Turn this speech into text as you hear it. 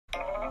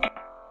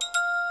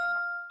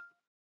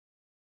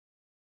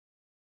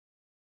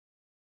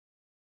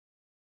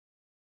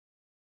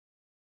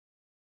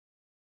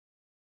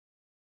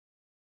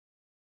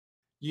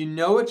You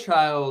know a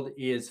child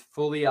is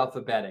fully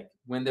alphabetic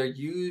when they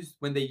use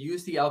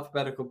the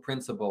alphabetical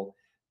principle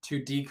to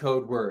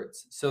decode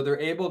words. So they're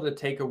able to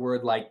take a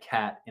word like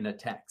cat in a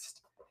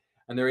text,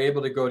 and they're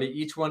able to go to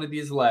each one of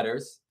these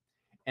letters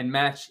and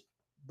match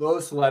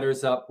those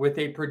letters up with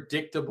a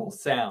predictable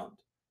sound.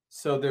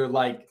 So they're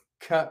like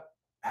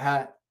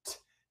hat,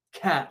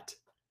 cat.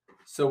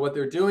 So what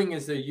they're doing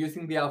is they're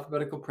using the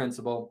alphabetical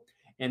principle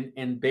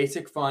and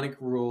basic phonic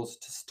rules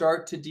to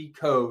start to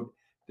decode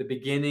the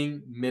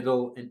beginning,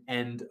 middle, and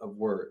end of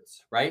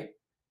words, right?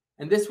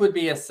 And this would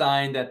be a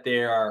sign that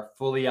they are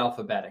fully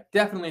alphabetic.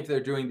 Definitely if they're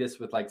doing this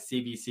with like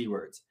CVC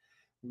words,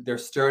 they're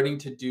starting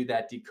to do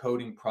that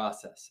decoding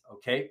process,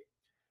 okay?